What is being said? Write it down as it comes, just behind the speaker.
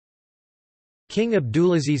King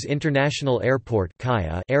Abdulaziz International Airport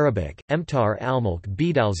Kaya Arabic, Emtar Almulk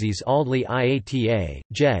Bidalziz Aldli Iata,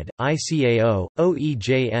 Jed, ICAO,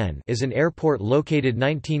 OEJN is an airport located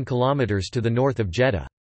 19 km to the north of Jeddah.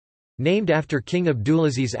 Named after King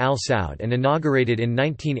Abdulaziz Al Saud and inaugurated in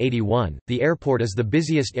 1981, the airport is the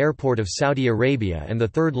busiest airport of Saudi Arabia and the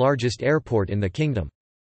third largest airport in the kingdom.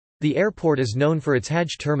 The airport is known for its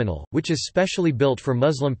Hajj Terminal, which is specially built for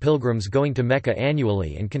Muslim pilgrims going to Mecca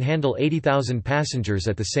annually and can handle 80,000 passengers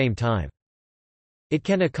at the same time. It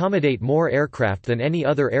can accommodate more aircraft than any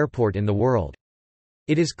other airport in the world.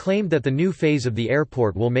 It is claimed that the new phase of the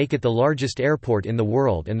airport will make it the largest airport in the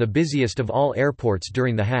world and the busiest of all airports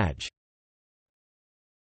during the Hajj.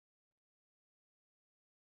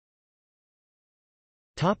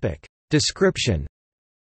 Description.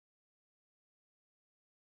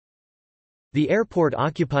 The airport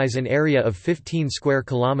occupies an area of 15 square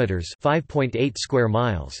kilometers, 5.8 square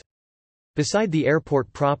miles. Beside the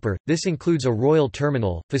airport proper, this includes a royal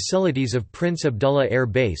terminal, facilities of Prince Abdullah Air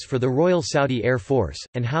Base for the Royal Saudi Air Force,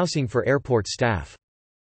 and housing for airport staff.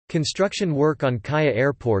 Construction work on Kaya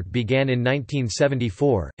Airport began in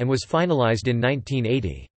 1974, and was finalized in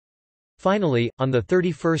 1980. Finally, on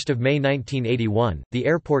 31 May 1981, the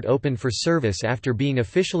airport opened for service after being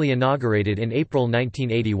officially inaugurated in April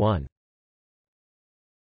 1981.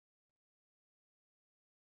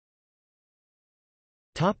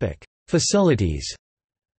 Facilities.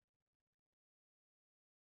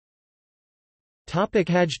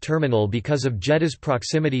 Hajj Terminal. Because of Jeddah's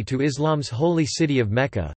proximity to Islam's holy city of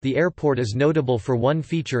Mecca, the airport is notable for one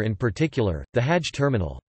feature in particular, the Hajj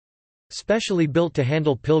Terminal. Specially built to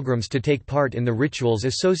handle pilgrims to take part in the rituals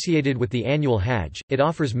associated with the annual Hajj, it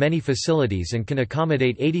offers many facilities and can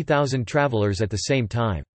accommodate 80,000 travelers at the same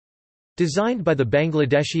time. Designed by the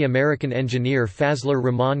Bangladeshi-American engineer Fazlur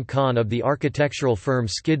Rahman Khan of the architectural firm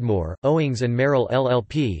Skidmore, Owings and Merrill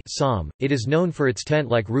LLP, it is known for its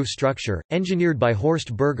tent-like roof structure, engineered by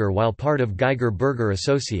Horst Berger while part of Geiger Berger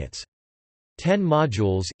Associates. 10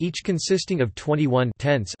 modules, each consisting of 21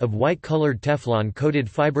 tents of white-colored Teflon-coated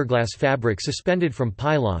fiberglass fabric suspended from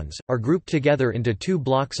pylons, are grouped together into 2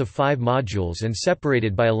 blocks of 5 modules and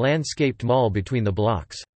separated by a landscaped mall between the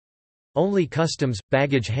blocks. Only customs,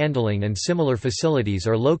 baggage handling and similar facilities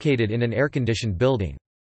are located in an air-conditioned building.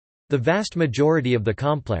 The vast majority of the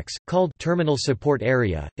complex, called Terminal Support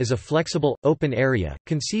Area, is a flexible, open area,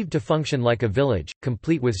 conceived to function like a village,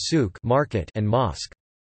 complete with souk market and mosque.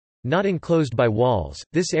 Not enclosed by walls,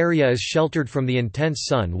 this area is sheltered from the intense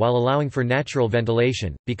sun while allowing for natural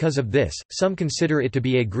ventilation. Because of this, some consider it to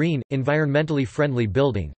be a green, environmentally friendly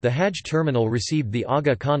building. The Hajj Terminal received the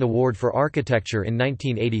Aga Khan Award for Architecture in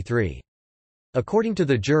 1983. According to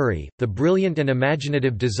the jury, the brilliant and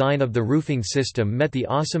imaginative design of the roofing system met the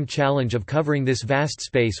awesome challenge of covering this vast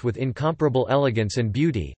space with incomparable elegance and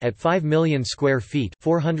beauty. At 5 million square feet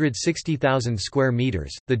 (460,000 square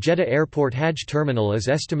meters), the Jeddah Airport Hajj Terminal is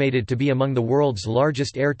estimated to be among the world's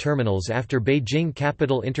largest air terminals after Beijing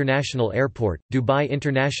Capital International Airport, Dubai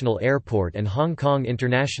International Airport and Hong Kong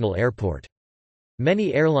International Airport.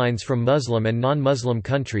 Many airlines from Muslim and non-Muslim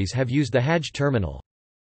countries have used the Hajj Terminal.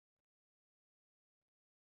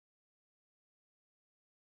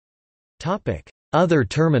 Other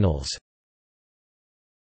terminals.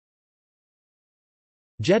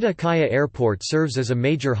 Jeddah Kaya Airport serves as a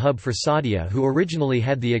major hub for Saudia, who originally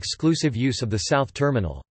had the exclusive use of the South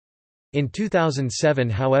Terminal. In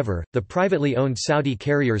 2007, however, the privately owned Saudi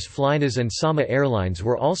carriers Flynas and Sama Airlines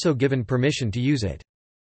were also given permission to use it.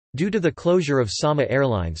 Due to the closure of Sama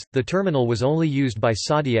Airlines, the terminal was only used by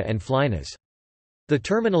Saudia and Flynas. The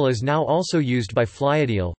terminal is now also used by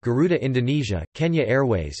Flyadeal, Garuda Indonesia, Kenya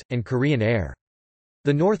Airways, and Korean Air.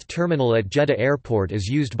 The North Terminal at Jeddah Airport is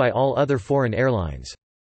used by all other foreign airlines.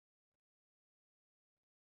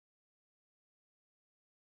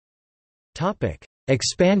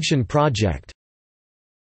 Expansion project.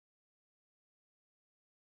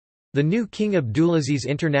 The new King Abdulaziz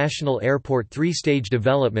International Airport 3-stage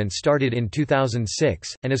development started in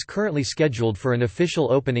 2006, and is currently scheduled for an official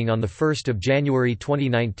opening on 1 January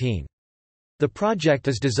 2019. The project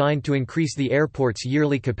is designed to increase the airport's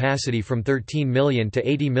yearly capacity from 13 million to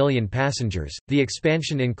 80 million passengers. The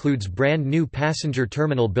expansion includes brand new passenger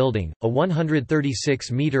terminal building, a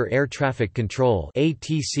 136-meter air traffic control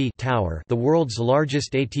 (ATC) tower, the world's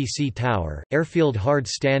largest ATC tower, airfield hard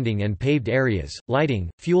standing and paved areas,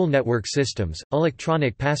 lighting, fuel network systems,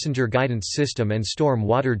 electronic passenger guidance system and storm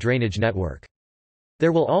water drainage network.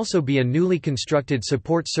 There will also be a newly constructed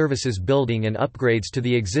support services building and upgrades to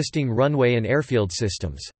the existing runway and airfield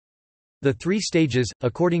systems. The 3 stages,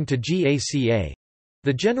 according to GACA,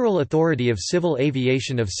 The General Authority of Civil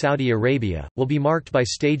Aviation of Saudi Arabia, will be marked by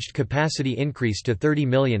staged capacity increase to 30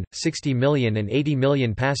 million, 60 million and 80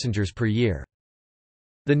 million passengers per year.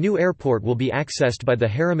 The new airport will be accessed by the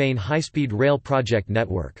Haramain high-speed rail project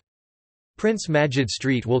network. Prince Majid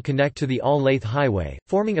Street will connect to the Al-Layth Highway,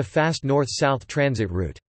 forming a fast north-south transit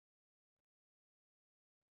route.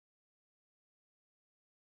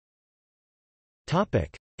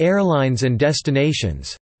 Airlines and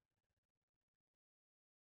destinations.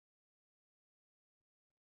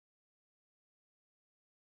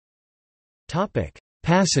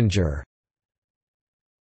 Passenger.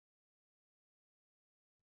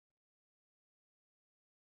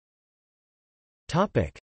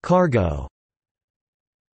 Cargo.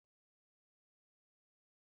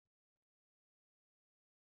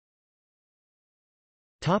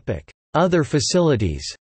 Other facilities.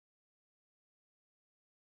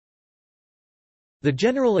 The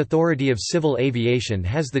General Authority of Civil Aviation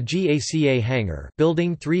has the GACA hangar,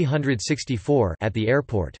 Building 364, at the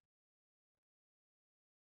airport.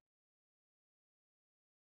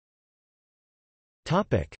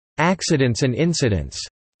 Accidents and incidents.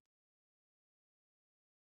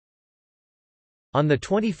 On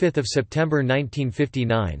 25 September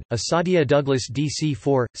 1959, a Sadia Douglas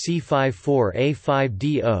DC-4,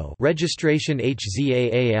 C-54A5DO registration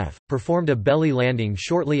HZAAF, performed a belly landing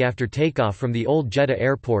shortly after takeoff from the Old Jeddah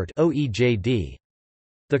Airport OEJD.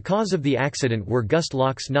 The cause of the accident were gust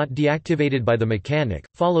locks not deactivated by the mechanic,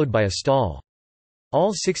 followed by a stall.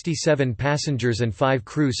 All 67 passengers and 5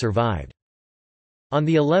 crew survived. On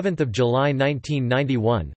the 11th of July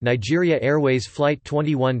 1991, Nigeria Airways Flight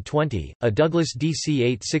 2120, a Douglas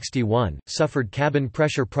DC-861, suffered cabin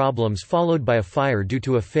pressure problems followed by a fire due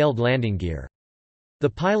to a failed landing gear. The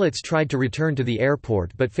pilots tried to return to the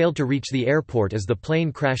airport but failed to reach the airport as the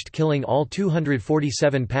plane crashed, killing all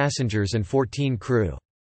 247 passengers and 14 crew.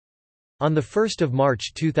 On 1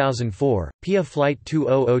 March 2004, PIA Flight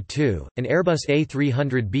 2002, an Airbus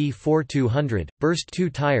A300B-4200, burst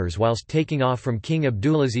 2 tires whilst taking off from King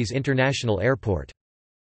Abdulaziz International Airport.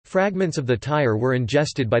 Fragments of the tire were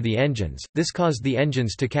ingested by the engines, this caused the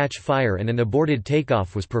engines to catch fire and an aborted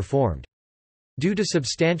takeoff was performed. Due to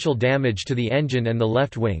substantial damage to the engine and the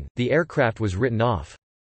left wing, the aircraft was written off.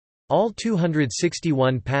 All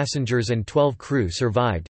 261 passengers and 12 crew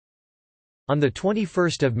survived. On 21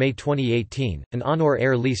 May 2018, an Honor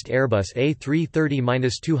Air leased Airbus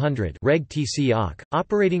A330-200 Reg TC AUK,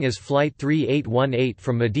 operating as Flight 3818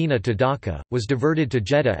 from Medina to Dhaka, was diverted to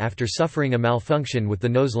Jeddah after suffering a malfunction with the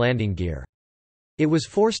nose landing gear. It was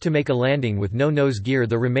forced to make a landing with no nose gear.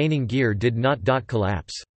 The remaining gear did not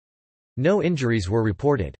collapse. No injuries were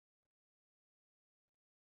reported.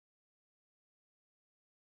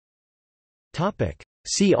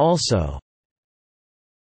 See also: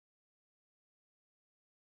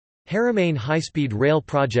 Haramain high-speed rail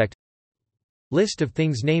project, List of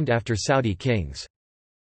things named after Saudi kings.